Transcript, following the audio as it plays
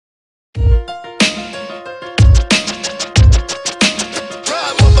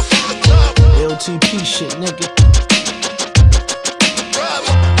TP shit, nigga.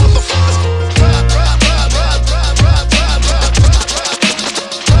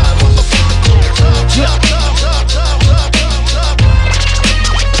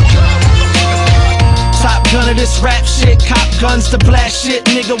 Gun of this rap shit, cop guns to blast shit.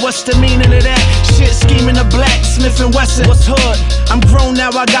 Nigga, what's the meaning of that? Shit, scheming the black, Smith & Wesson. What's hood? I'm grown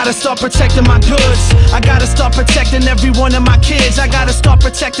now, I gotta start protecting my goods. I gotta start protecting every one of my kids. I gotta start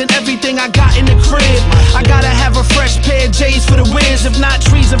protecting everything I got in the crib. I gotta have a fresh pair of J's for the whiz. If not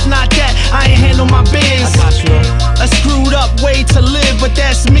trees, if not that, I ain't handle my biz. A screwed up way to live, but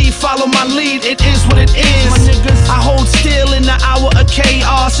that's me. Follow my lead, it is what it is. I hold still in the hour of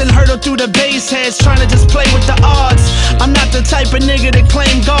chaos and hurdle through the base heads, trying to just play with the odds. I'm not the type of nigga to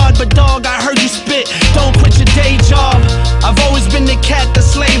claim God, but dog, I heard you spit, don't quit your day job. I've always been the cat that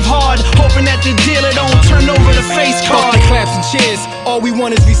slave hard, hoping that the dealer don't turn over the face card. Fuck the claps and cheers, all we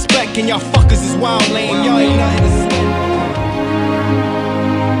want is respect, and y'all fuckers is wild lame. Y'all ain't nothing.